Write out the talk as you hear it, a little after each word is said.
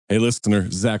Hey, listener,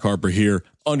 Zach Harper here.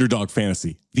 Underdog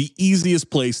Fantasy, the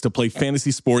easiest place to play fantasy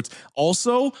sports.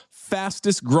 Also,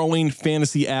 fastest growing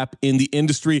fantasy app in the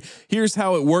industry. Here's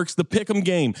how it works. The Pick'em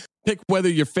game. Pick whether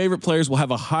your favorite players will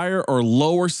have a higher or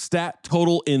lower stat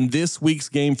total in this week's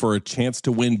game for a chance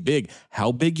to win big.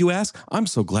 How big, you ask? I'm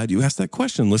so glad you asked that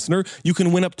question, listener. You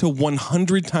can win up to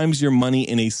 100 times your money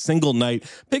in a single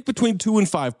night. Pick between 2 and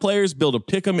 5 players. Build a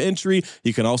Pick'em entry.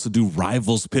 You can also do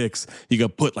rivals picks. You can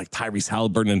put like Tyrese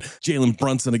Halliburton and Jalen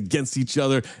Brunson against each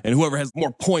other, and whoever has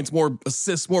more points, more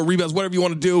assists, more rebounds, whatever you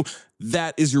want to do,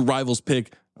 that is your rivals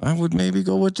pick. I would maybe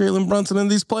go with Jalen Brunson in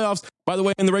these playoffs. By the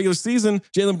way, in the regular season,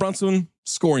 Jalen Brunson,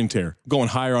 scoring tear, going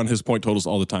higher on his point totals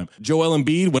all the time. Joel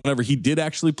Embiid, whenever he did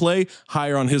actually play,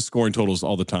 higher on his scoring totals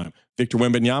all the time. Victor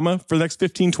Wembanyama, for the next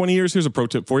 15, 20 years, here's a pro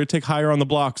tip for you. Take higher on the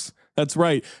blocks. That's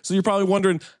right. So you're probably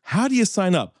wondering, how do you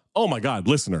sign up? Oh my God,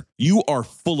 listener, you are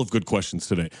full of good questions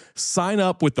today. Sign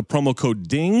up with the promo code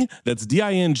DING, that's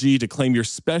D-I-N-G, to claim your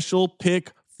special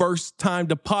pick first time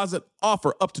deposit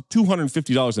offer up to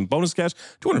 $250 in bonus cash.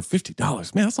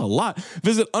 $250, man, that's a lot.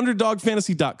 Visit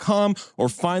underdogfantasy.com or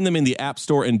find them in the App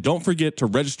Store. And don't forget to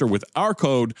register with our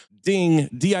code DING,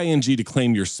 D-I-N-G, to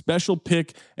claim your special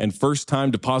pick and first time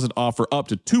deposit offer up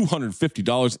to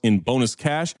 $250 in bonus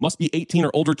cash. Must be 18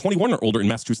 or older, 21 or older in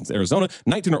Massachusetts, Arizona,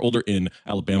 19 or older in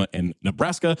Alabama and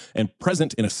Nebraska, and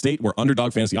present in a state where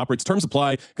Underdog Fantasy operates. Terms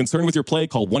apply. Concerned with your play,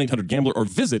 call 1-800-GAMBLER or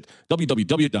visit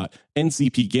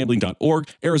www.ncpgambling.org.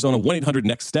 Arizona,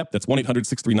 1-800-NEXT-STEP. That's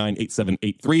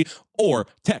 1-800-639-8783. Or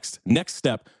text NEXT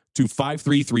STEP to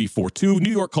 53342.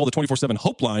 New York, call the 24/7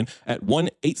 Hope line at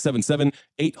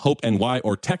 1-877-8-HOPE-NY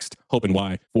or text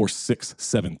HOPE-NY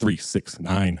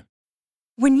 467-369.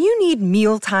 When you need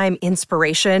mealtime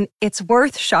inspiration, it's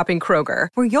worth shopping Kroger,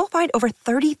 where you'll find over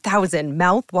 30,000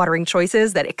 mouth-watering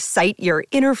choices that excite your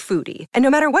inner foodie. And no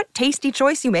matter what tasty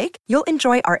choice you make, you'll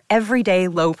enjoy our everyday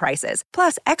low prices,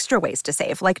 plus extra ways to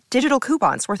save, like digital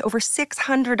coupons worth over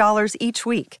 $600 each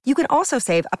week. You can also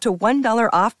save up to $1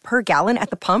 off per gallon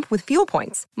at the pump with fuel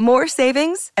points. More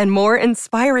savings and more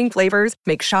inspiring flavors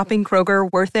make shopping Kroger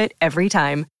worth it every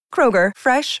time. Kroger,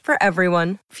 fresh for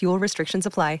everyone. Fuel restrictions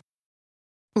apply.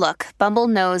 Look, Bumble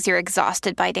knows you're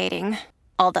exhausted by dating.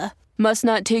 All the, must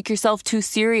not take yourself too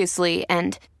seriously,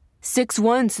 and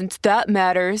 6'1" since that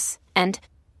matters, and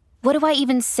what do I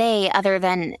even say other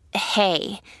than,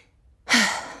 hey?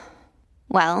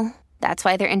 Well, that's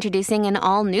why they're introducing an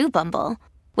all-new Bumble,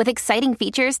 with exciting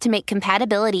features to make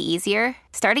compatibility easier,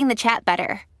 starting the chat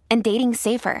better, and dating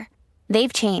safer.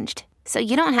 They've changed, so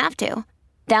you don't have to.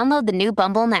 Download the new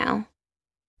Bumble now.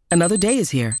 Another day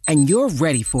is here, and you're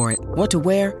ready for it. What to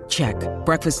wear? Check.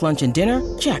 Breakfast, lunch, and dinner?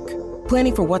 Check.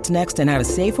 Planning for what's next and how to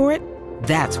save for it?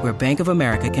 That's where Bank of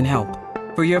America can help.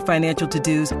 For your financial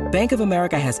to-dos, Bank of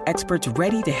America has experts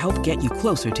ready to help get you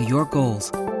closer to your goals.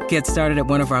 Get started at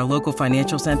one of our local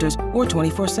financial centers or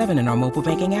 24/7 in our mobile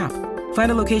banking app.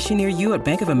 Find a location near you at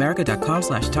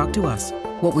bankofamerica.com/talktous.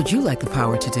 What would you like the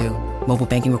power to do? Mobile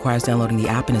banking requires downloading the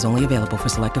app and is only available for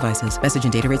select devices. Message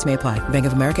and data rates may apply. Bank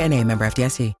of America N.A., member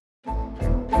FDIC.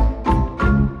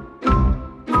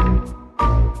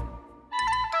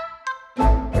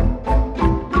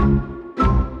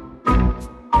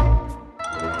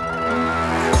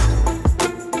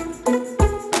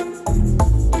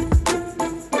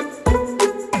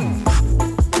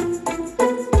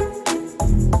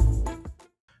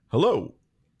 Hello,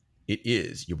 it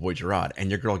is your boy Gerard and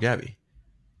your girl Gabby.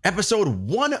 Episode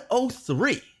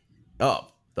 103 of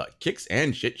the Kicks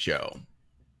and Shit Show.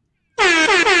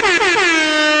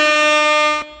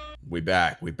 We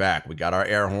back. We got our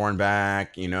air horn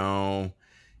back. You know,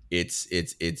 it's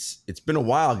been a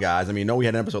while, guys. I mean, I know we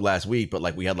had an episode last week, but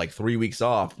like we had like 3 weeks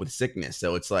off with sickness,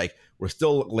 so it's like we're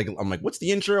still like, I'm like, what's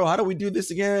the intro? How do we do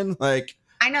this again? Like,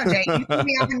 I know, Jay. You put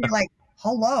me up and you're like,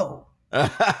 hello. All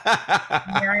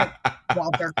right,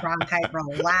 Walter Cronkite,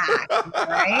 relax,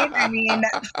 right? I mean,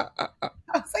 I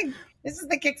was like, this is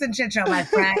the Kicks and Shit Show, my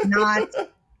friend, not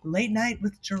Late Night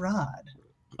with Gerard.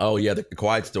 Oh yeah, the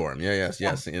Quiet Storm. Yes.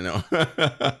 You know,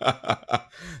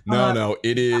 no.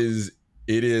 It is.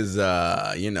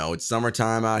 You know, it's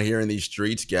summertime out here in these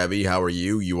streets. Gabby, how are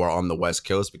you? You are on the West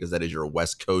Coast because that is your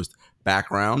West Coast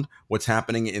background. What's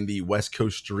happening in the West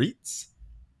Coast streets?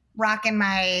 Rocking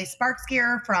my Sparks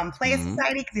gear from Play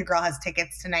Society because your girl has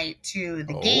tickets tonight to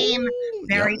the game.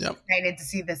 Very excited to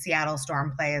see the Seattle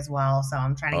Storm play as well. So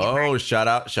I'm trying to get ready. Shout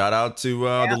out to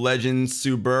the legend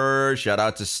Sue Bird. Shout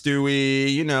out to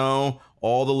Stewie. You know,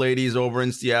 all the ladies over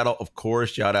in Seattle. Of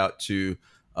course, shout out to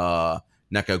Neka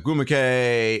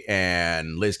Gumake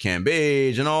and Liz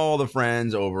Cambage and all the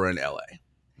friends over in LA.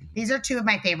 These are two of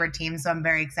my favorite teams, so I'm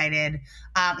very excited.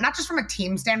 Not just from a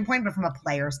team standpoint, but from a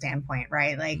player standpoint,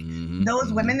 right? Like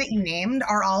those women that you named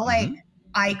are all like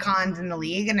icons in the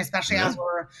league, and especially as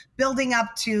we're building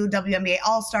up to WNBA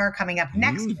All-Star coming up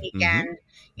next weekend,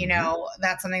 you know,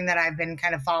 that's something that I've been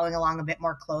kind of following along a bit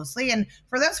more closely. And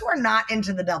for those who are not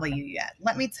into the W yet,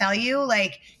 let me tell you,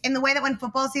 like in the way that when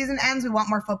football season ends, we want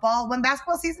more football. When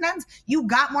basketball season ends, you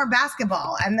got more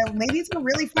basketball, and the ladies are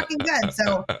really fucking good.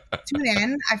 So tune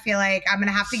in. I feel like I'm going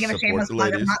to have to give a shameless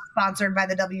plug. I'm not sponsored by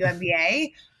the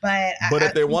WNBA, but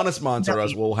if they want to sponsor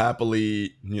us, we'll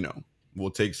happily, you know,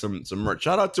 we'll take some merch.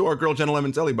 Shout out to our girl Jenna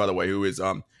Lemontelli, by the way, who is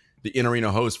the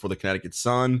in-arena host for the Connecticut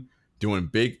Sun, doing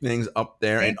big things up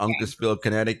there in Uncasville,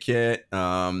 Connecticut.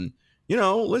 You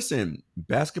know, listen,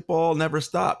 basketball never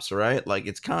stops, right? Like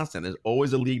it's constant. There's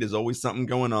always a league. There's always something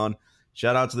going on.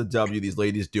 Shout out to the W. These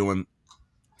ladies doing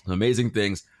amazing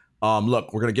things.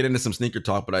 Look, we're gonna get into some sneaker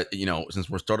talk, but since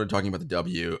we're started talking about the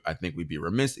W, I think we'd be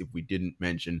remiss if we didn't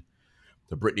mention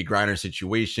the Brittany Griner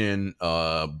situation.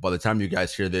 By the time you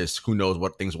guys hear this, who knows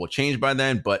what things will change by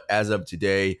then. But as of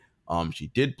today, she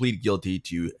did plead guilty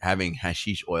to having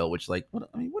hashish oil, which, like, what are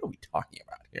we talking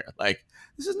about here? Like,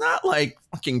 this is not like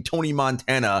fucking Tony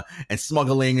Montana and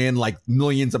smuggling in like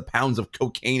millions of pounds of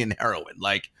cocaine and heroin.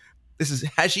 Like, this is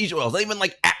hashish oil. It's not even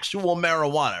like actual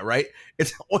marijuana, right?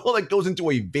 It's oil that goes into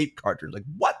a vape cartridge. Like,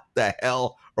 what the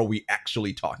hell are we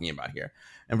actually talking about here?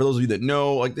 And for those of you that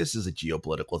know, like, this is a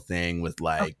geopolitical thing with,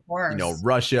 like, you know,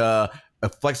 Russia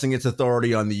flexing its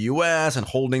authority on the U.S. and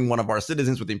holding one of our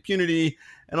citizens with impunity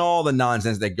and all the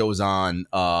nonsense that goes on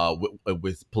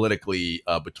with politically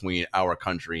between our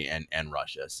country and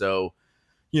Russia. So,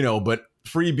 you know, but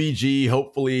free BG,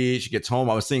 hopefully she gets home.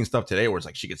 I was seeing stuff today where it's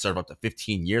like she gets served up to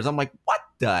 15 years. I'm like, what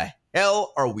the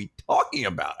hell are we talking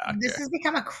about out This has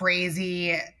become a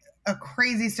crazy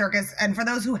circus. And for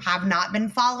those who have not been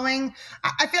following,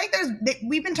 I feel like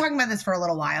we've been talking about this for a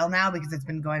little while now because it's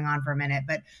been going on for a minute,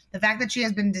 but the fact that she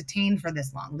has been detained for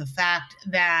this long, the fact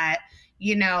that,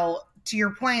 you know, to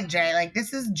your point, Jay, like,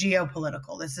 this is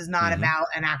geopolitical. This is not about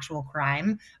an actual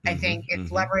crime. I think it's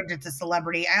leverage. It's a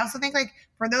celebrity. I also think, like,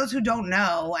 for those who don't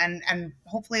know, and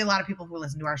hopefully a lot of people who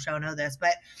listen to our show know this,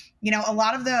 but, you know, a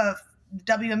lot of the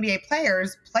WNBA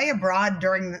players play abroad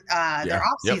during their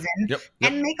off season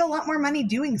and make a lot more money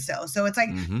doing so. So it's like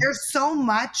there's so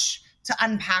much to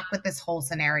unpack with this whole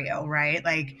scenario, right?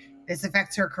 Like, this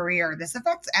affects her career. This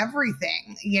affects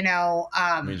everything, you know.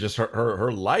 I mean, just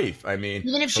her life. I mean,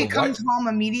 even if she comes home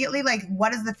immediately, like,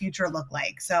 what does the future look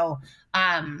like? So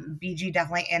BG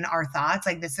definitely in our thoughts.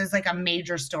 Like, this is like a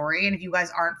major story. And if you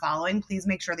guys aren't following, please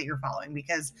make sure that you're following,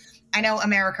 because I know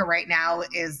America right now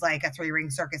is like a 3-ring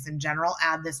circus in general.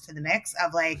 Add this to the mix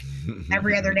of, like,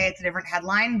 every other day it's a different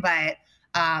headline. But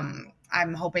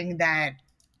I'm hoping that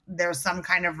there's some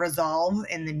kind of resolve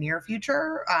in the near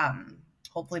future.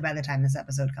 Hopefully by the time this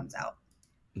episode comes out.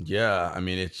 Yeah, I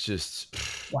mean, it's just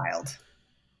wild.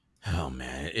 Oh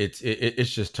man, it's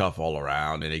just tough all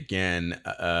around. And again,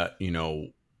 you know,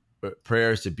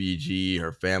 prayers to BG,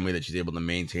 her family, that she's able to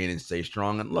maintain and stay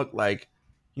strong. And look, like,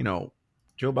 you know,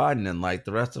 Joe Biden and like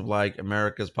the rest of like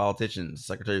America's politicians,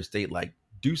 Secretary of State, like,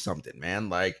 do something, man.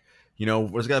 Like, you know,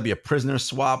 there's got to be a prisoner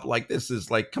swap. Like, this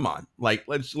is like, come on, like,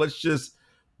 let's just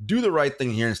do the right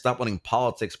thing here and stop letting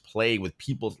politics play with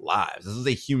people's lives. This is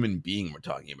a human being we're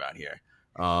talking about here.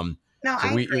 So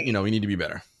we need to be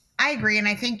better. I agree. And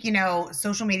I think, you know,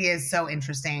 social media is so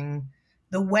interesting.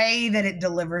 The way that it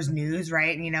delivers news,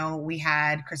 right? And, you know, we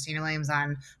had Christina Williams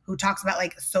on, who talks about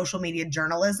like social media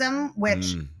journalism,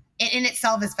 which in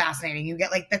itself is fascinating. You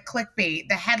get like the clickbait,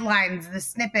 the headlines, the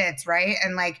snippets, right?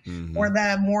 And like, or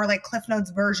the more like Cliff Notes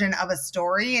version of a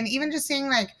story. And even just seeing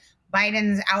like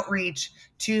Biden's outreach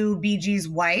to BG's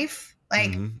wife.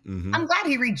 Like, I'm glad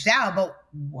he reached out, but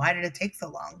why did it take so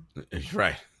long?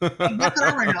 Right. Like, that's what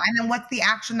I want to know. And then what's the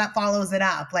action that follows it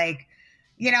up? Like,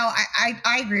 you know,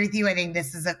 I agree with you. I think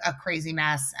this is a crazy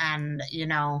mess. And, you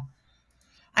know,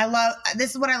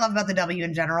 this is what I love about the W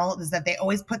in general, is that they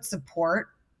always put support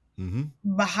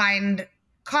behind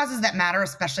causes that matter,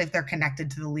 especially if they're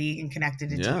connected to the league and connected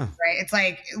to teams, right? It's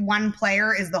like one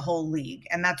player is the whole league.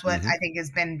 And that's what I think has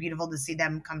been beautiful to see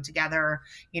them come together,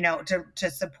 you know,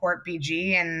 to support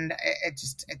BG. And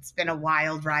it's been a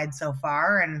wild ride so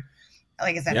far. And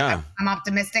like I said, I'm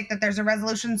optimistic that there's a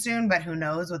resolution soon, but who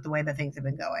knows with the way that things have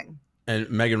been going. And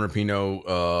Megan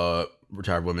Rapinoe,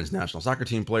 retired women's national soccer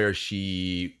team player,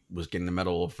 she was getting the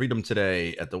Medal of Freedom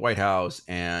today at the White House,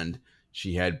 and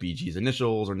she had BG's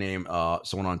initials or name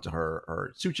sewn onto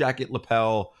her suit jacket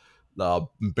lapel.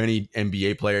 Many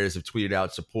NBA players have tweeted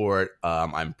out support.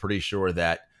 I'm pretty sure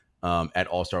that at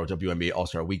All-Star WNBA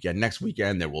All-Star Weekend. Next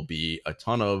weekend, there will be a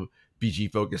ton of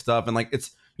BG focused stuff. And like,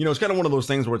 it's, it's kind of one of those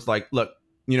things where it's like, look,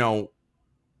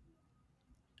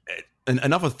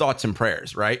 enough of thoughts and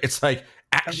prayers, right? It's like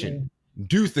action,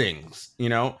 do things,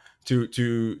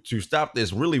 to stop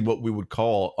this, really what we would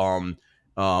call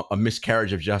a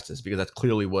miscarriage of justice, because that's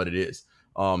clearly what it is.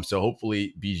 So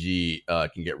hopefully BG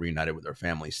can get reunited with her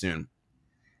family soon.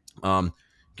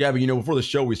 Gabby, before the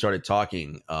show, we started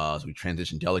talking, as we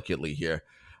transitioned delicately here,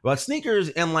 about sneakers,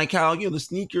 and like how, the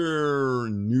sneaker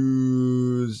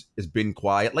news has been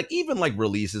quiet. Like even like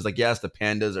releases, like yes, the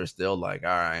pandas are still like, all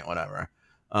right, whatever.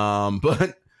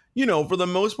 But for the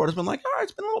most part, it's been like, all right,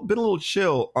 it's been a little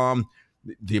chill.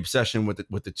 The obsession with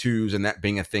the twos and that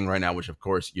being a thing right now, which of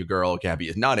course your girl Gabby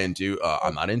is not into.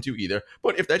 I'm not into either.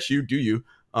 But if that's you, do you?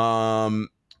 I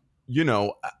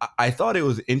thought it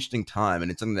was an interesting time,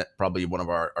 and it's something that probably one of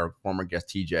our former guest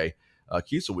TJ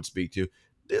Kiesel would speak to.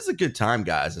 This is a good time,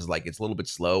 guys. It's like it's a little bit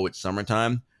slow. It's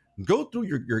summertime. Go through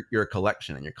your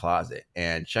collection in your closet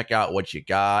and check out what you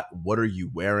got. What are you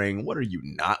wearing? What are you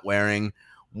not wearing?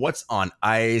 What's on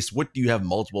ice? What do you have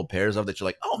multiple pairs of that you're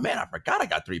like, oh man, I forgot I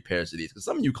got 3 pairs of these? Because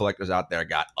some of you collectors out there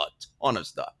got a ton of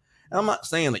stuff. And I'm not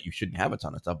saying that you shouldn't have a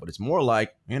ton of stuff, but it's more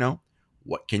like,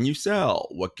 what can you sell?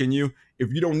 What can you,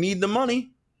 if you don't need the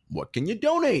money, what can you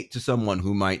donate to someone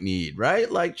who might need,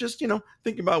 right? Like just,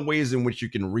 think about ways in which you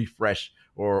can refresh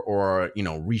or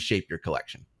reshape your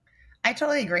collection. I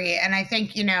totally agree. And I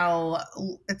think,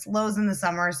 it's lows in the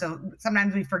summer. So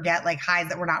sometimes we forget like highs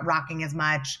that we're not rocking as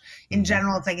much. In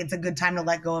general, it's like it's a good time to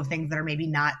let go of things that are maybe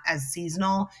not as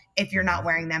seasonal if you're not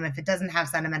wearing them, if it doesn't have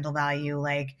sentimental value.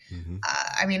 Like,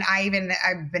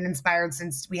 I've been inspired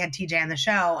since we had TJ on the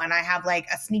show, and I have like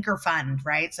a sneaker fund,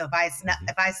 right? So if I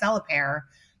sell a pair,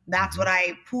 that's what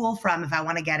I pool from if I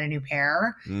want to get a new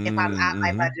pair, if I'm at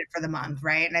my budget for the month,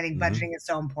 right? And I think budgeting is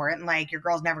so important. Like your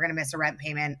girl's never going to miss a rent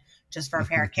payment just for a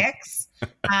pair of kicks. There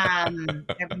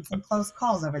have been some close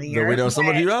calls over the years. But we know some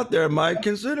of you out there might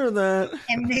consider that.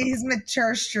 In these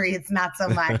mature streets, not so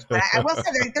much. But I will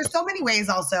say there's so many ways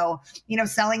also,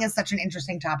 selling is such an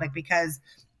interesting topic because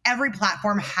every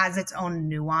platform has its own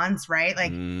nuance, right?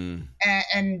 Like,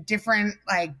 and different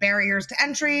like barriers to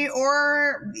entry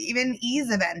or even ease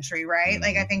of entry, right?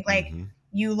 Like, I think like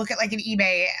you look at like an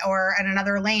eBay or at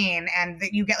another lane and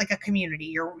that you get like a community.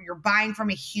 You're buying from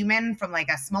a human, from like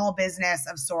a small business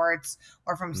of sorts,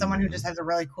 or from someone who just has a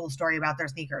really cool story about their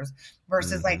sneakers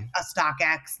versus like a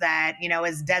StockX that,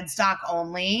 is dead stock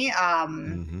only.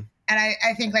 And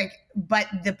I think like, but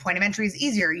the point of entry is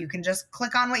easier. You can just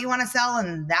click on what you want to sell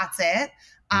and that's it.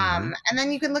 And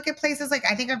then you can look at places like,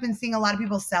 I think I've been seeing a lot of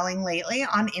people selling lately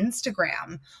on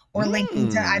Instagram or linking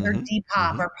to either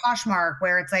Depop or Poshmark,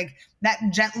 where it's like that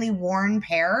gently worn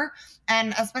pair.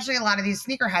 And especially a lot of these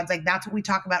sneakerheads, like that's what we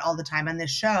talk about all the time on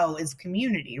this show is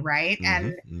community, right?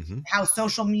 And how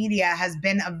social media has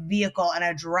been a vehicle and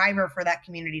a driver for that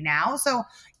community now. So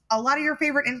a lot of your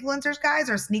favorite influencers, guys,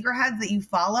 or sneakerheads that you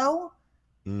follow,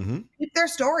 keep their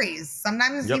stories.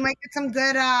 Sometimes you might get some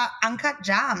good uncut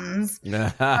gems for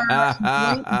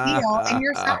a deal in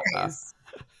your size.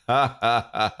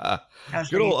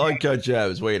 Good old uncut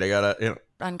gems. Wait, I gotta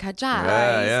uncut gems.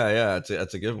 Yeah.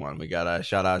 That's a good one. We got a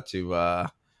shout out to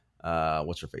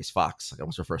what's her face? Fox.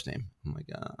 What's her first name? I'm like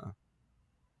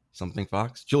something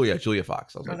Fox. Julia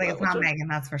Fox. I was like, it's not Megan,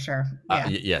 that's for sure. Yeah.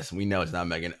 Yes, we know it's not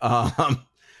Megan.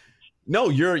 No,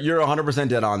 you're 100%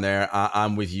 dead on there.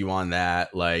 I'm with you on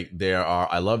that. Like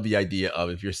I love the idea of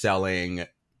if you're selling,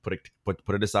 put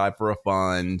it aside for a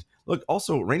fund. Look,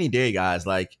 also rainy day, guys.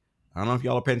 Like, I don't know if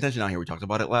y'all are paying attention out here. We talked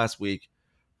about it last week.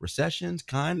 Recession's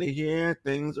kind of here.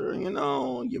 Things are,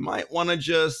 you might want to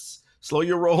just slow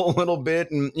your roll a little bit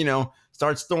and,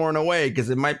 start storing away because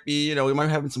it might be, we might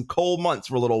be having some cold months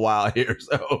for a little while here.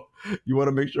 So you want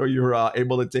to make sure you're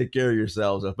able to take care of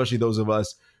yourselves, especially those of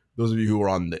you who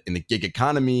are in the gig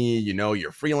economy,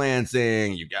 you're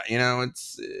freelancing, you got,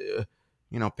 it's,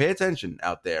 pay attention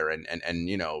out there and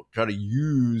try to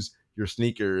use your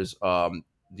sneakers,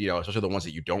 especially the ones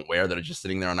that you don't wear that are just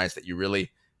sitting there on ice that you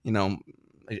really,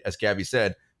 as Gabby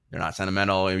said, they're not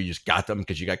sentimental. You just got them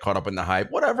because you got caught up in the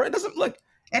hype, whatever. It doesn't look,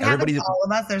 it happens to all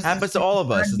of us. Happens to all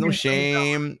of us. There's no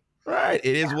shame, right?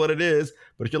 It is what it is.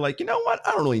 But if you're like, you know what?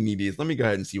 I don't really need these. Let me go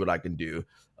ahead and see what I can do.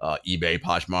 eBay,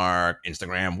 Poshmark,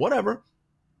 Instagram, whatever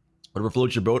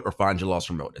floats your boat or finds your lost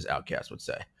remote, as Outkast would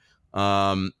say.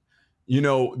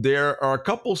 There are a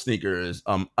couple sneakers.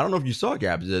 I don't know if you saw,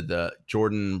 Gabs, the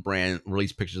Jordan brand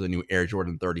released pictures of the new Air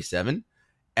Jordan 37.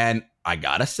 And I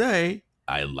gotta say,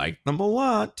 I like them a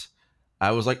lot.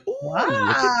 I was like, ooh, Wow.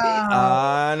 look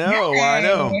at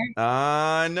me.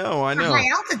 I know. High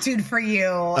altitude for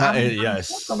you.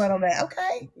 Yes. A little bit.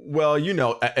 Okay. Well,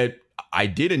 I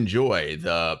did enjoy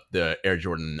the Air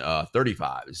Jordan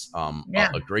 35s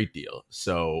a great deal.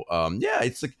 So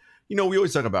it's like, we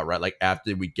always talk about, right, like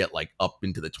after we get like up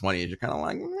into the 20s, you're kind of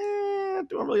like,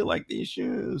 do I really like these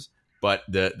shoes? But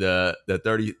the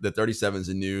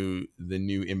 37s, the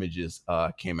new images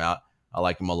came out. I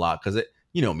like them a lot because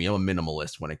me, I'm a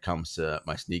minimalist when it comes to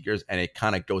my sneakers, and it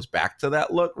kind of goes back to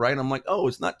that look, right? I'm like, oh,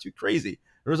 it's not too crazy.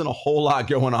 There isn't a whole lot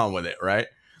going on with it, right?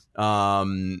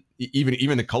 Even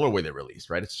the colorway they released,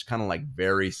 right? It's just kind of like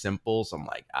very simple. So I'm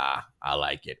like, I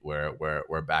like it.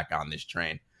 We're back on this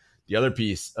train. The other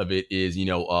piece of it is,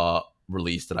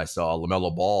 release that I saw,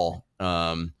 LaMelo Ball.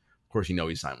 Of course,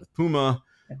 he signed with Puma.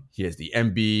 He has the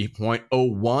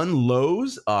MB.01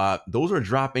 lows. Those are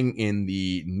dropping in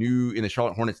the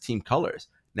Charlotte Hornets team colors.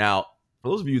 Now, for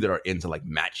those of you that are into like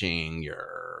matching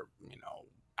your,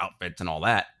 outfits and all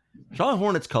that, Charlotte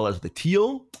Hornets colors, the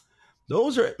teal,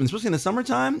 those are, especially in the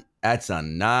summertime,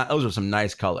 those are some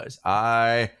nice colors.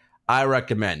 I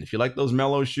recommend. If you like those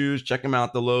mellow shoes, check them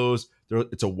out, the lows.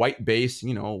 It's a white base,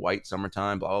 white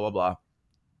summertime, blah, blah, blah,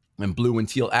 and blue and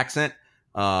teal accent.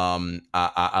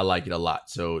 I like it a lot.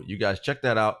 So you guys check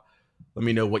that out. Let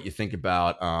me know what you think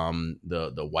about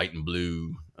the white and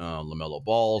blue LaMelo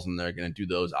balls, and they're gonna do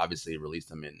those. Obviously, release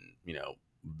them in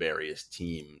various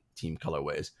team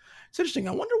colorways. It's interesting.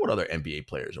 I wonder what other NBA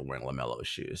players are wearing LaMelo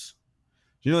shoes.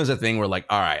 There's a thing where like,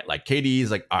 all right, like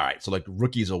KD's like, all right, so like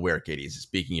rookies will wear KD's.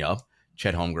 Speaking of,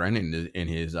 Chet Holmgren in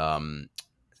his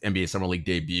NBA Summer League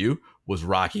debut was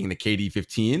rocking the KD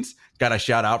 15s. Got a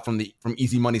shout out from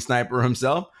Easy Money Sniper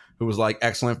himself, who was like,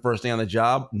 excellent first day on the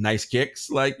job, nice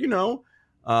kicks. Like,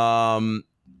 I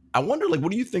wonder, like,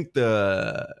 what do you think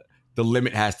the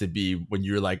limit has to be when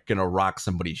you're like gonna rock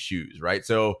somebody's shoes, right?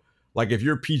 So, like, if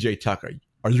you're PJ Tucker,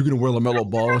 are you gonna wear LaMelo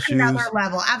Ball shoes? Another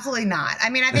level, absolutely not. I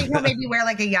mean, I think he'll maybe wear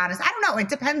like a Giannis. I don't know. It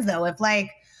depends though. If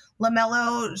like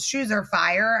LaMelo shoes are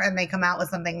fire and they come out with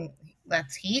something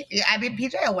that's heat, I mean,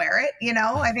 PJ will wear it.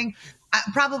 I think.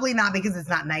 Probably not because it's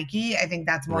not Nike. I think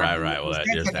that's more right. Well,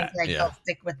 they'll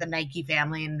stick with the Nike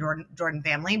family and Jordan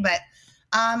family. But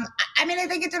I mean, I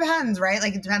think it depends, right?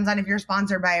 Like it depends on if you're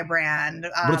sponsored by a brand.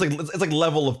 But it's like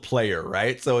level of player,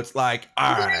 right? So it's like,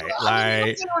 all right,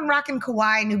 like when rocking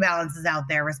Kawhi New Balance is out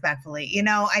there, respectfully,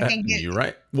 I think you're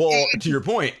right. Well, to your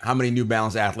point, how many New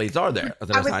Balance athletes are there? I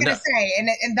was going to say, and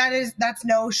that's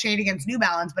no shade against New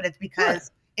Balance, but it's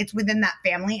because it's within that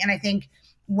family, and I think.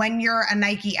 When you're a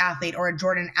Nike athlete or a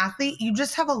Jordan athlete, you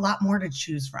just have a lot more to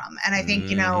choose from. And I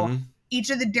think, each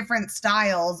of the different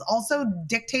styles also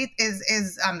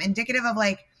is indicative of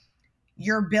like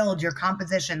your build, your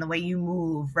composition, the way you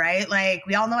move, right? Like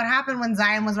we all know what happened when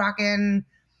Zion was rocking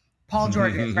Paul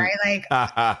George's, right? Like,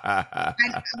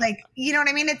 you know what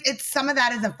I mean? It's some of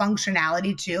that is a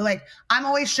functionality too. Like I'm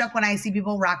always shook when I see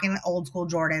people rocking old school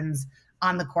Jordans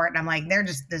on the court, and I'm like,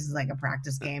 this is like a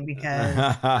practice game because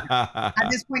at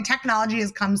this point, technology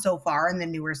has come so far in the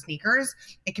newer sneakers,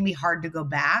 it can be hard to go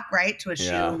back, right, to a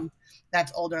shoe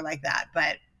that's older like that.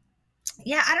 But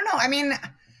yeah, I don't know. I mean,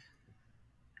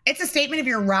 it's a statement if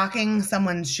you're rocking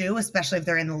someone's shoe, especially if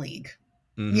they're in the league.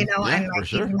 And like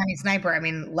Easy Money Sniper, I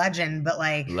mean, legend, but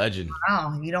like legend.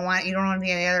 Wow, you don't want to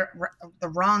be on the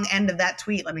wrong end of that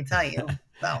tweet, let me tell you.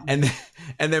 So. And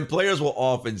then players will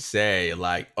often say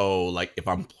like, oh, like if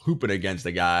I'm hooping against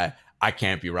a guy, I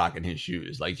can't be rocking his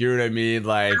shoes. Like, you know what I mean?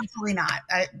 Like, absolutely not.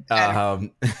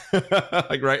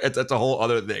 Like, right. That's a whole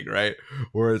other thing, right?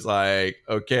 Where it's like,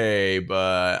 okay,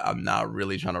 but I'm not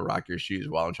really trying to rock your shoes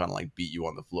while I'm trying to like beat you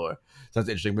on the floor. So that's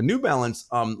interesting. But New Balance,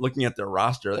 looking at their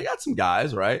roster, they got some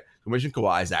guys, right? You mentioned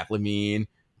Kawhi, Zach LaVine,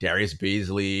 Darius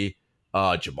Baisley,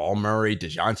 Jamal Murray,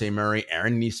 DeJounte Murray,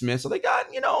 Aaron Nesmith. So they got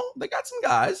some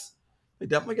guys. They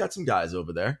definitely got some guys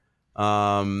over there.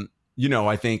 I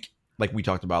think like we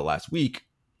talked about last week,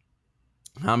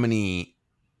 how many,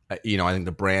 I think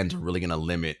the brands are really going to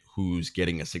limit who's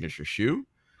getting a signature shoe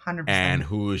 100%. And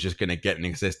who is just going to get an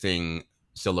existing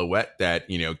silhouette that,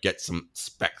 gets some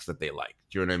specs that they like.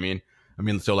 Do you know what I mean? I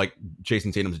mean, so like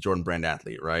Jason Tatum's a Jordan brand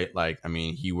athlete, right? Like, I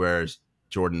mean, he wears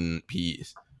Jordan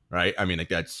P's, right? I mean, like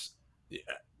that's,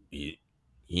 he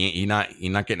not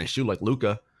getting a shoe like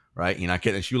Luka, right? He's not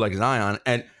getting a shoe like Zion.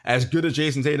 And as good as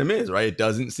Jason Tatum is, right? It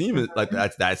doesn't seem like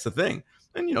that's the thing.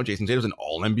 And, Jason Tatum's an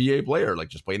all NBA player, like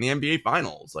just playing the NBA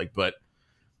finals. Like, but,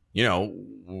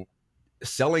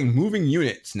 selling moving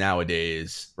units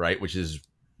nowadays, right? Which is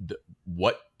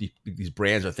what these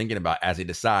brands are thinking about as they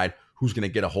decide who's going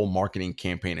to get a whole marketing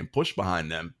campaign and push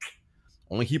behind them.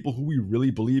 only people who we really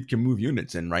believe can move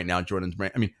units. And right now, Jordan's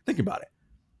brand. I mean, think about it.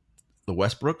 The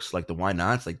Westbrooks, like the why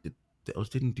nots, like those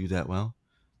didn't do that well.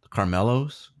 The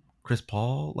Carmelos, Chris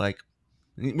Paul, like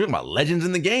we're talking about legends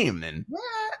in the game. Then yeah,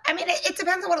 I mean, it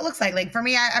depends on what it looks like. Like for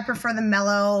me, I prefer the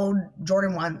mellow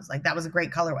Jordan 1s. Like that was a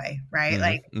great colorway, right?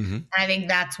 I think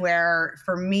that's where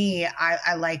for me,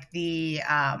 I like the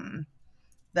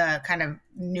kind of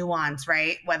nuance,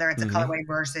 right? Whether it's a colorway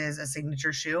versus a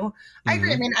signature shoe. I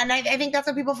agree. I mean, and I think that's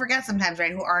what people forget sometimes,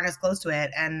 right? Who aren't as close to it.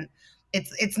 And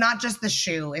it's not just the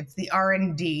shoe, it's the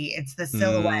R&D, it's the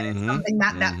silhouette. It's something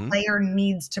that player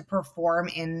needs to perform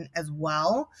in as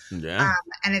well. Yeah.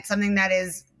 And it's something that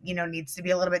is, needs to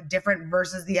be a little bit different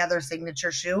versus the other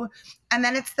signature shoe. And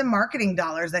then it's the marketing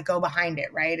dollars that go behind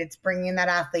it, right? It's bringing in that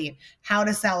athlete, how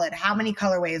to sell it, how many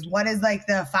colorways, what is like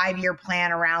the 5-year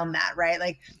plan around that, right?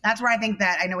 Like that's where I think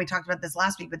that, I know we talked about this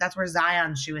last week, but that's where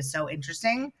Zion's shoe is so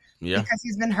interesting. Yeah. Because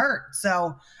he's been hurt.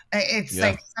 So it's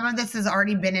like some of this has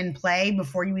already been in play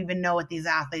before you even know what these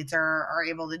athletes are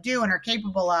able to do and are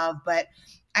capable of. But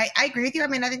I agree with you. I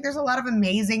mean, I think there's a lot of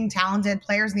amazing, talented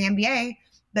players in the NBA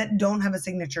that don't have a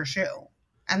signature shoe.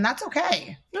 And that's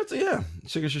okay.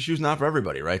 Signature shoe's not for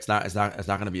everybody, right? It's not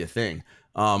going to be a thing.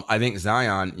 I think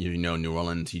Zion, New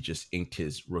Orleans, he just inked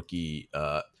his rookie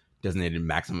designated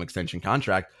maximum extension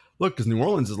contract. Look, because New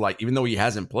Orleans is like, even though he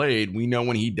hasn't played, we know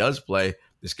when he does play,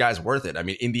 this guy's worth it. I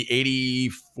mean, in the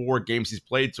 84 games he's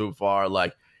played so far,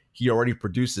 like he already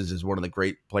produces as one of the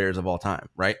great players of all time,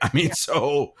 right? I mean,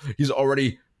 so he's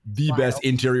already the best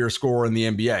interior scorer in the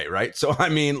NBA, right? So, I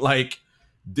mean, like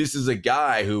this is a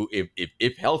guy who,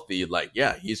 if healthy, like,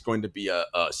 yeah, he's going to be a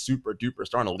super duper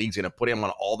star, and the league's going to put him on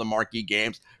all the marquee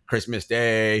games, Christmas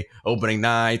Day, opening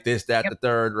night, this, that, the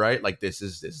third, right? Like this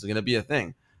is going to be a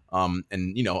thing. And,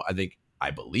 I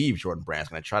believe Jordan Brand's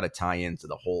going to try to tie into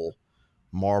the whole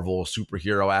Marvel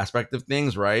superhero aspect of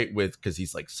things, right? Because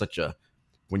he's like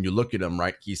when you look at him,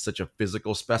 right, he's such a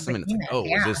physical specimen. It's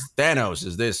like, is this Thanos?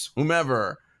 Is this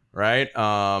whomever? Right.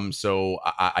 So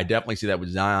I definitely see that with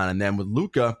Zion. And then with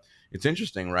Luka, it's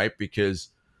interesting, right? Because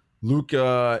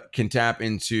Luka can tap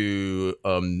into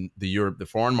the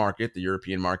foreign market, the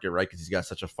European market, right? Because he's got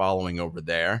such a following over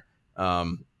there.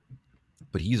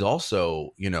 But he's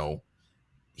also,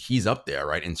 he's up there,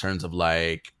 right? In terms of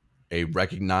like a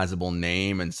recognizable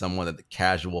name and someone that the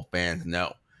casual fans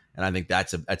know. And I think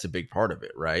that's a big part of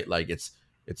it, right? Like it's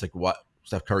like what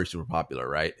Steph Curry's super popular,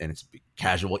 right? And it's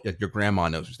casual. Like your grandma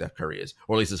knows who Steph Curry is,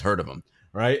 or at least has heard of him,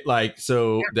 right? Like,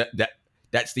 so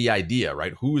that's the idea,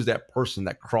 right? Who is that person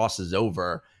that crosses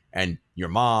over, and your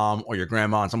mom or your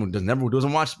grandma and someone who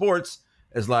doesn't watch sports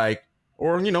is like,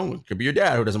 or, it could be your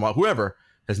dad who doesn't watch, whoever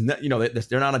has,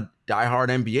 they're not a diehard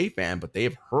NBA fan, but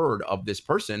they've heard of this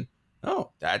person.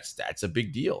 Oh, that's a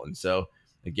big deal. And so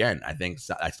again, I think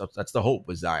that's the hope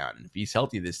with Zion. And if he's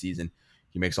healthy this season,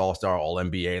 he makes All-Star,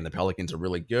 All-NBA, and the Pelicans are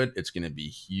really good, it's going to be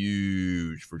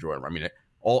huge for Jordan. I mean,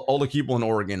 all the people in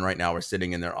Oregon right now are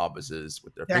sitting in their offices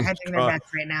with their they're hedging their bets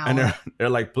right now, and they're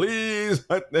like, please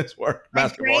let this work.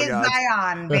 Basketball guys.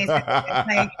 Zion,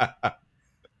 basically.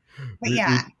 But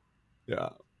yeah.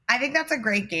 I think that's a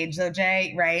great gauge, though,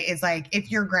 Jay, right? It's like, if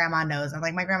your grandma knows, I'm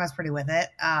like, my grandma's pretty with it.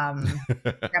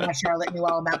 Grandma Charlotte knew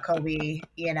all about Kobe,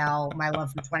 my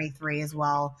love for 23 as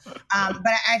well.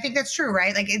 But I think that's true,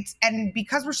 right? Like and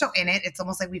because we're so in it, it's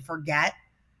almost like we forget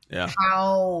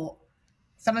how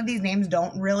some of these names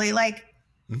don't really like,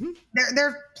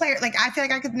 they're players. Like, I feel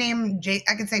like I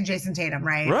could say Jason Tatum,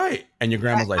 right? Right. And your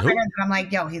grandma's like, who? I'm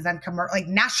like, yo, he's on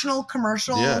national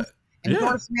commercials.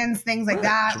 Endorsements, things like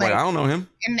that. Like, I don't know him.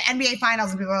 In the NBA finals,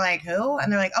 and people are like, who?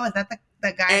 And they're like, oh, is that the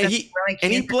guy and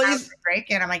he plays Drake?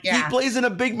 And I'm like, yeah. He plays in a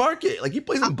big market. Like, he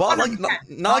plays in ball. Like,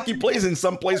 not like he plays in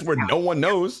some place where no one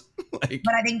knows. But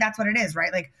I think that's what it is,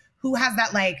 right? Like, who has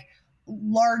that like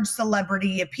large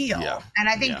celebrity appeal? Yeah. And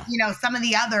I think, some of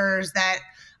the others that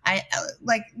I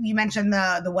like, you mentioned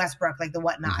the Westbrook, like the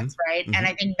whatnots, right? And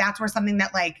I think that's where something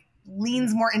that like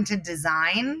leans more into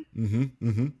design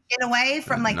in a way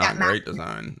from like not that great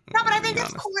design. No, but I think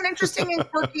it's cool and interesting and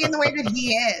quirky in the way that he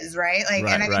is, right? Like,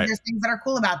 and I think there's things that are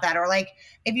cool about that. Or like,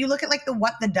 if you look at like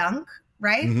the dunk,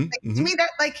 right? Like, to me, that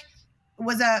like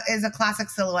is a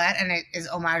classic silhouette, and it is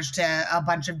homage to a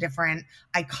bunch of different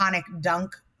iconic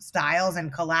dunk styles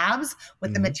and collabs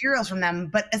with the materials from them.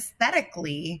 But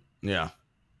aesthetically,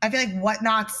 I feel like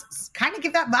whatnots kind of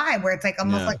give that vibe where it's like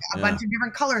almost like a bunch of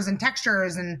different colors and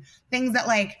textures and things that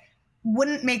like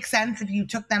wouldn't make sense if you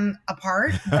took them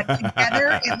apart, but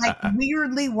together it like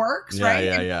weirdly works, right?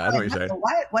 Yeah. I know what you're saying.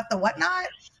 What the whatnot?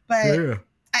 But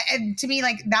and to me,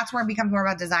 like, that's where it becomes more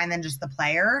about design than just the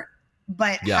player.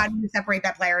 But how do you separate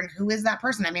that player and who is that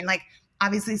person? I mean, like,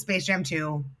 obviously Space Jam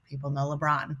 2, people know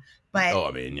LeBron. But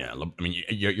I mean, yeah. I mean,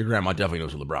 your grandma definitely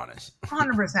knows who LeBron is.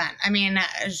 100%. I mean,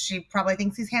 she probably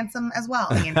thinks he's handsome as well.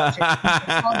 You know, she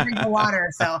all drink the water.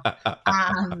 So,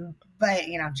 but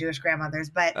you know, Jewish grandmothers.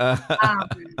 But I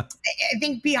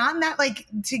think beyond that, like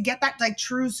to get that like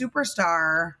true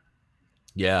superstar.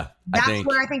 Yeah, That's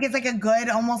where I think it's like a good,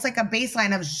 almost like a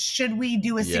baseline of should we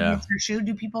do a signature shoe?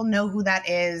 Do people know who that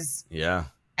is? Yeah.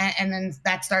 And then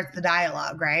that starts the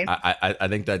dialogue, right? I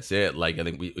think that's it. Like, I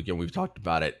think we've talked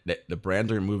about it. That the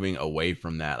brands are moving away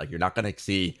from that. Like, you're not going to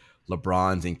see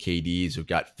LeBrons and KDs who've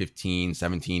got 15,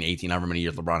 17, 18, however many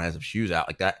years LeBron has of shoes out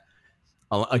like that.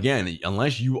 Again,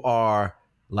 unless you are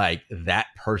like that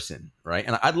person, right?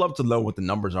 And I'd love to know what the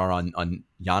numbers are on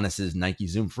Giannis's Nike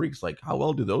Zoom Freaks. Like, how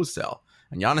well do those sell?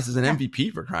 And Giannis is an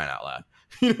MVP for crying out loud.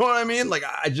 You know what I mean? Like,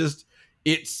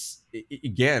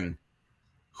 again,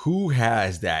 who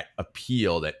has that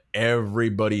appeal that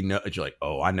everybody knows? You're like,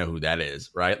 oh, I know who that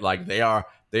is, right? Like they are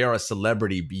a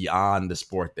celebrity beyond the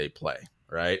sport they play,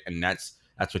 right? And that's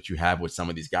what you have with some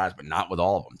of these guys, but not with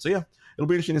all of them. So yeah, it'll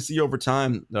be interesting to see over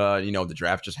time. The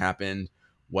draft just happened.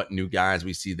 What new guys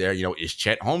we see there? You know, is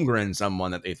Chet Holmgren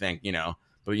someone that they think? You know,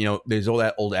 but you know, there's all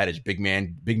that old adage: big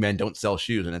men don't sell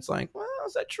shoes, and it's like, well,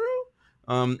 is that true?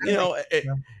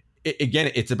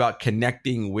 Again, it's about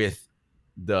connecting with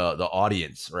the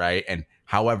audience, right? And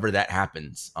however that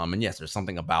happens, and yes, there's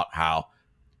something about how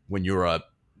when you're a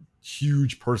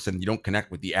huge person, you don't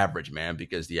connect with the average man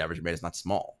because the average man is not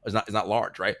small, it's not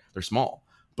large, right? They're small,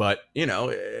 but you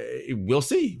know, we'll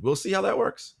see how that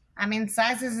works. I mean,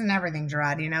 size isn't everything,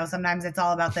 Gerard. You know, sometimes it's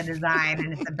all about the design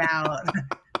and it's about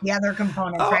the other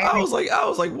components, right? I was like,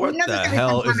 what the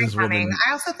hell is this woman?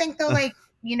 I also think though, like,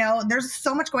 you know, there's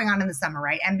so much going on in the summer,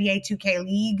 right? NBA 2K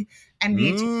League,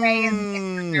 NBA 2K,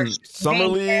 and Summer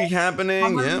League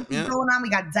happening. Yeah. Going on.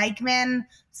 We got Dykeman.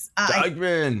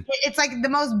 It's like the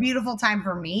most beautiful time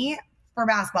for me for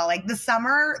basketball. Like the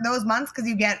summer, those months, because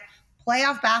you get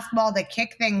playoff basketball to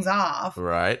kick things off.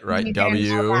 Right.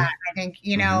 W. I think,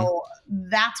 you know,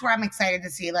 that's where I'm excited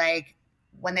to see, like,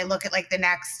 when they look at like the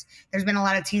next, there's been a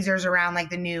lot of teasers around like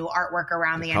the new artwork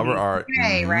around the cover art,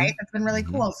 right? That's been really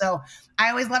cool. So I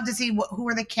always love to see who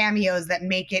are the cameos that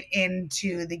make it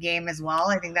into the game as well.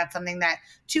 I think that's something that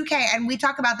 2K, and we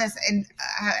talk about this, and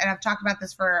I've talked about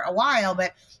this for a while,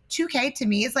 but 2K to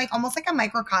me is like almost like a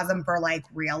microcosm for like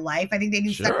real life. I think they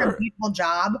do such a beautiful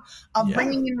job of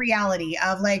bringing in reality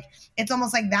of like, it's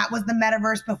almost like that was the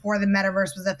metaverse before the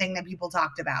metaverse was a thing that people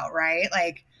talked about, right?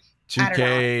 Like,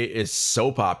 2K is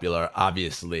so popular.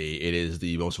 Obviously, it is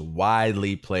the most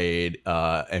widely played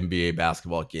NBA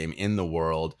basketball game in the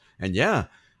world. And yeah,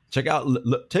 take a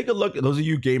look at those of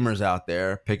you gamers out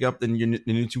there. Pick up the new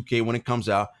 2K when it comes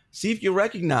out. See if you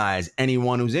recognize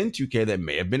anyone who's in 2K that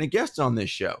may have been a guest on this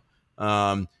show.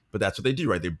 But that's what they do,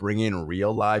 right? They bring in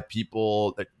real live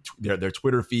people, their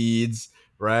Twitter feeds,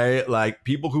 right? Like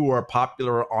people who are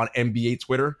popular on NBA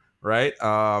Twitter, right?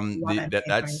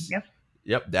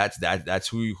 That's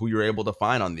who you're able to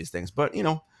find on these things. But you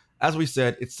know, as we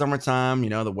said, it's summertime.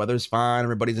 You know, the weather's fine.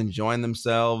 Everybody's enjoying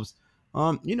themselves.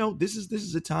 You know, this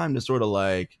is a time to sort of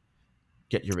like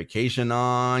get your vacation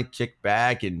on, kick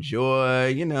back, enjoy.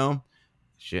 You know,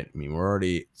 shit. I mean,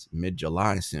 it's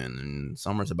mid-July soon, and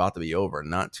summer's about to be over.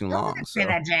 Not too long. So.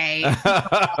 That, Jay.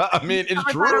 I mean, it's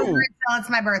true. It's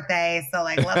my birthday, so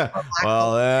like, let's go back.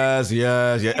 Well,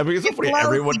 yes. I mean, it's so funny.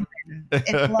 Everyone.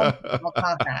 It's low. We'll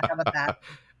talk that. How about that?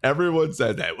 Everyone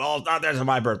said that. Well, it's not there's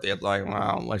my birthday. It's like,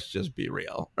 well, let's just be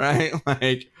real, right?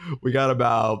 Like, we got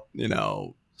about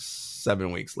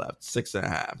 7 weeks left,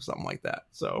 6.5, something like that.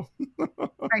 So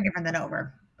very different than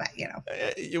over. But you know,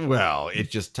 well, it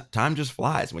just time just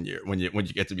flies when you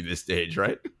get to be this stage,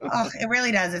 right? Oh, it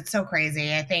really does. It's so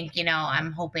crazy. I think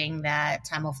I'm hoping that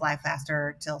time will fly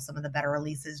faster till some of the better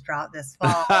releases drop this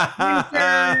fall.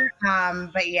 But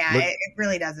yeah, it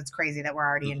really does. It's crazy that we're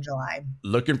already in July.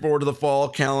 Looking forward to the fall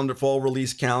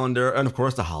release calendar, and of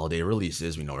course the holiday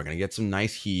releases. We know we're gonna get some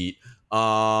nice heat.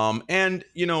 And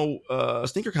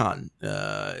SneakerCon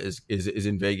is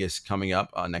in Vegas coming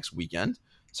up next weekend.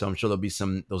 So I'm sure there'll be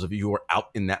those of you who are out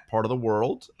in that part of the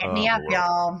world. Hit me up,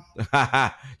 y'all.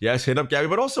 Yes, hit up Gabby.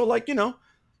 But also, like,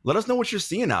 let us know what you're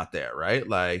seeing out there, right?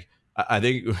 Like, I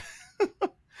think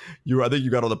you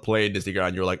got on the plane to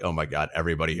SneakerCon. You're like, oh my God,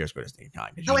 everybody here is going to SneakerCon.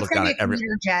 It's going to be a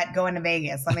commuter jet going to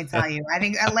Vegas, let me tell you. I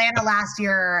think Atlanta last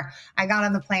year, I got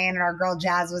on the plane and our girl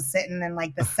Jazz was sitting in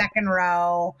like the second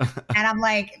row. And I'm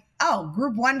like, oh,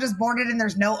 group one just boarded and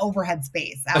there's no overhead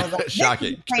space. I was like,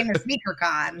 shocking. Playing a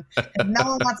SneakerCon. No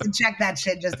one wants to check that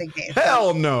shit just in case.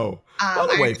 Hell no. By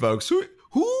the way, folks, who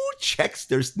checks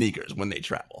their sneakers when they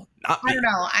travel? Not me. I don't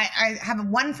know. I have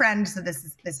one friend, so this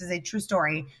is a true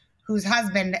story, whose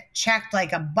husband checked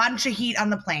like a bunch of heat on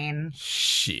the plane.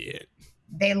 Shit.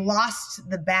 They lost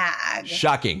the bag.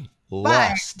 Shocking. But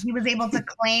Lost. he was able to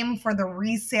claim for the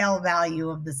resale value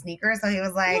of the sneaker. So he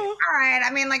was like, all right,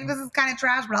 I mean, like, this is kind of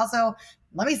trash, but also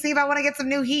let me see if I want to get some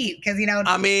new heat. Because, you know,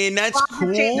 I mean, that's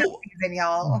cool. Season,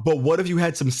 y'all. But what if you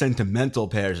had some sentimental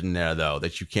pairs in there, though,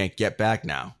 that you can't get back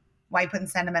now? Why are you putting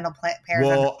sentimental pairs?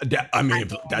 Well, I mean,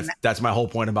 that's my whole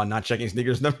point about not checking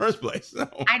sneakers in the first place. So.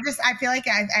 I feel like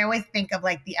I always think of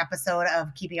like the episode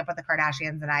of Keeping Up with the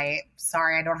Kardashians, and I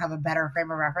don't have a better frame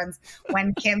of reference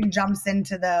when Kim jumps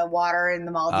into the water in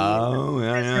the Maldives. Oh,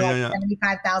 yeah.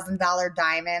 $75,000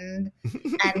 diamond,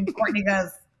 and Courtney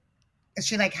goes,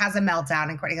 she like has a meltdown,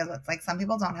 and Courtney goes, it's like some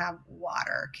people don't have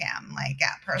water, Kim, like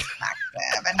at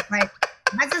perspective, and it's like.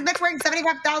 Why is this bitch wearing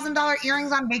 $75,000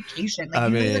 earrings on vacation? Like, I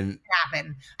mean,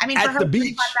 happen. I mean, at for her, the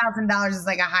beach, $75,000 is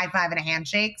like a high five and a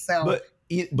handshake. So, but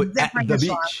at the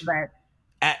beach,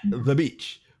 at the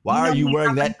beach, why are you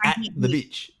wearing that at the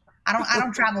beach? I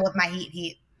don't travel with my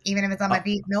heat, even if it's on my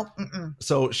feet. Nope. Mm-mm.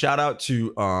 So, shout out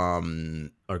to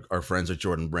our friends at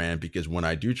Jordan Brand, because when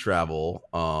I do travel,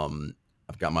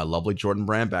 I've got my lovely Jordan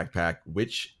Brand backpack,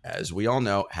 which, as we all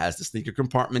know, has the sneaker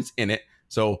compartments in it.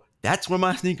 So that's where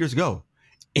my sneakers go.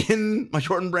 In my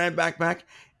Jordan Brand backpack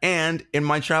and in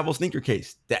my travel sneaker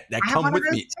case that come with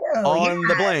me on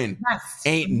the plane. Yes.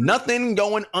 Ain't nothing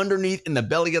going underneath in the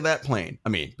belly of that plane. I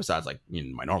mean, besides like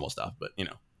my normal stuff, but you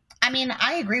know. I mean,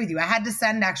 I agree with you. I had to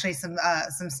send actually some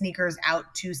sneakers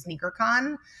out to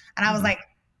SneakerCon, and I was like,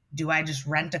 do I just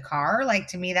rent a car? Like,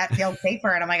 to me, that feels safer.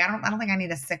 And I'm like, I don't think I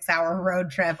need a 6-hour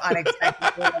road trip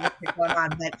unexpectedly going on.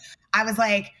 But I was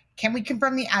like, can we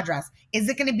confirm the address? Is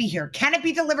it going to be here? Can it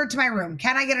be delivered to my room?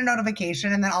 Can I get a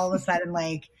notification? And then all of a sudden,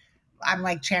 like, I'm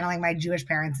like channeling my Jewish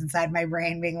parents inside my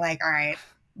brain, being like, all right,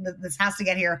 this has to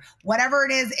get here. Whatever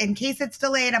it is, in case it's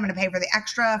delayed, I'm going to pay for the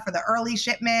extra for the early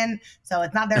shipment. So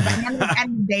it's not there by the end of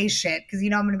the day shit. Because, you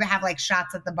know, I'm going to have like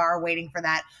shots at the bar waiting for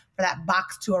that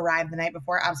box to arrive the night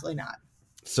before. Absolutely not.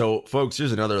 So, folks,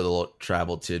 here's another little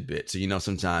travel tidbit. So, you know,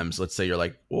 sometimes, let's say you're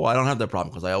like, well, I don't have that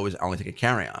problem because I only take a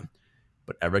carry-on.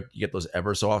 But you get those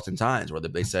ever so often times where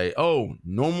they say, oh,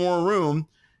 no more room.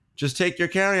 Just take your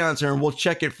carry-on, sir, and we'll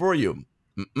check it for you.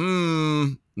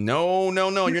 No.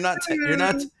 You're not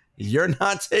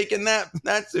taking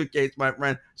that suitcase, my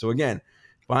friend. So again,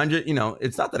 find your,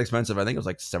 it's not that expensive. I think it was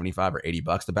like $75 or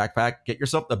 $80 the backpack. Get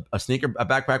yourself a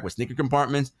backpack with sneaker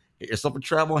compartments. Get yourself a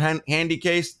travel handy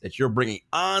case that you're bringing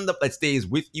that stays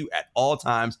with you at all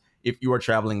times if you are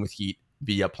traveling with heat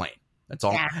via plane. That's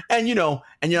all. Yeah. And you're not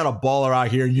a baller out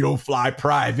here and you don't fly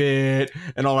private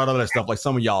and all that other stuff like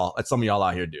some of y'all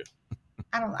out here do.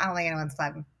 I don't think anyone's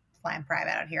flying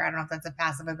private out here. I don't know if that's a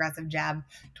passive aggressive jab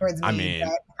towards me. I mean,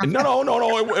 but no.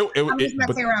 I'm just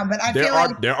messing around, but I feel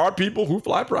like there are people who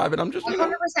fly private. I'm just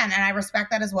 100%, and I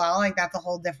respect that as well. Like, that's a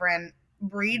whole different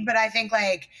breed. But I think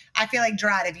I feel like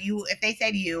Gerard, if they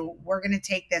say to you, we're going to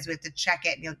take this, we have to check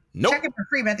it, and you'll check it for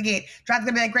free, but at the gate, Gerard's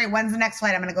going to be like, great, when's the next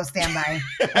flight? I'm going to go stand by.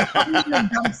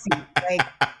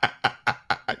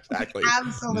 Exactly.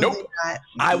 Absolutely not.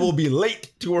 I will be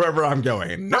late to wherever I'm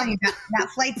going. Nope. That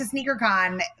flight to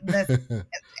SneakerCon,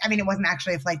 I mean, it wasn't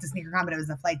actually a flight to SneakerCon, but it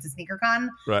was a flight to SneakerCon.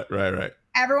 Right.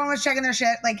 Everyone was checking their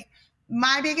shit. Like,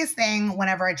 my biggest thing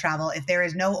whenever I travel, if there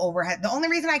is no overhead, the only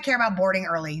reason I care about boarding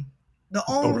early, the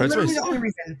only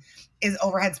reason is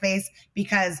overhead space,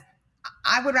 because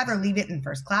I would rather leave it in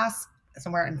first class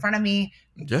somewhere in front of me.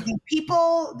 Yeah. The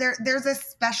people, there's a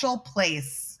special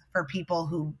place for people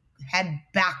who head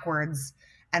backwards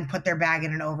and put their bag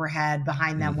in an overhead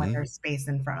behind them when there's space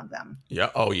in front of them. Yeah.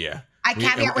 Oh, yeah. I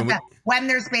caveat with that. When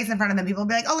there's space in front of them, people will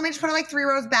be like, oh, let me just put it like 3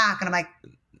 rows back. And I'm like,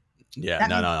 yeah,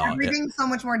 no. Everything's so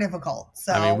much more difficult.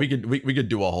 So I mean, we could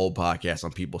do a whole podcast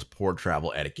on people's poor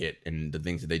travel etiquette and the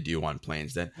things that they do on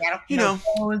planes. That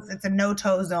it's a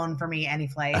no-toe zone for me. Any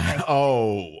flight.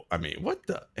 I mean, what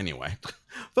the? Anyway,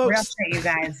 folks, real shit, you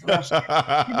guys. Real shit.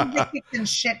 This is the kicks and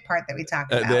shit part that we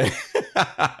talked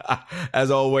about. As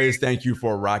always, thank you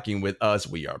for rocking with us.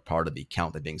 We are part of the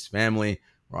Count the Dinks family.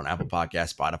 We're on Apple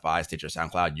Podcasts, Spotify, Stitcher,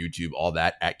 SoundCloud, YouTube, all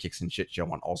that at Kicks and Shit Show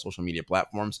on all social media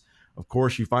platforms. Of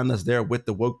course, you find us there with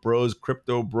the Woke Bros,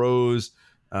 Crypto Bros,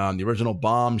 the original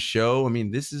Bomb Show. I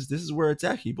mean, this is where it's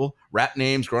at, people. Rap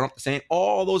names, Growing Up the Same,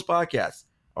 all those podcasts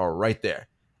are right there.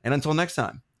 And until next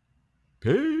time,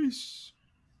 peace.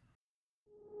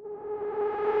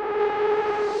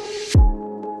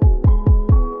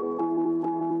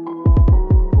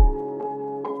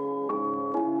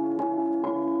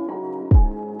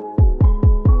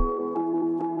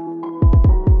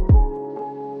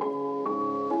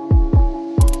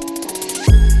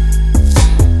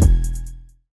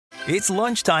 It's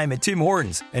lunchtime at Tim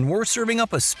Hortons, and we're serving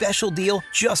up a special deal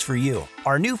just for you.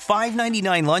 Our new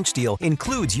 $5.99 lunch deal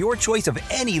includes your choice of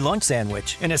any lunch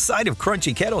sandwich and a side of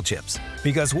crunchy kettle chips.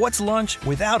 Because what's lunch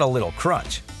without a little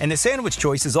crunch? And the sandwich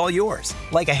choice is all yours,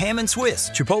 like a ham and Swiss,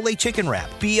 Chipotle chicken wrap,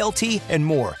 BLT, and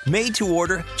more, made to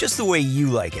order just the way you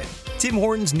like it. Tim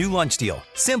Hortons' new lunch deal.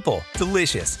 Simple,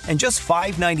 delicious, and just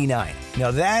 $5.99.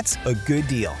 Now that's a good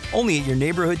deal. Only at your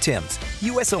neighborhood Tim's.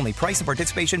 U.S. only. Price and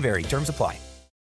participation vary. Terms apply.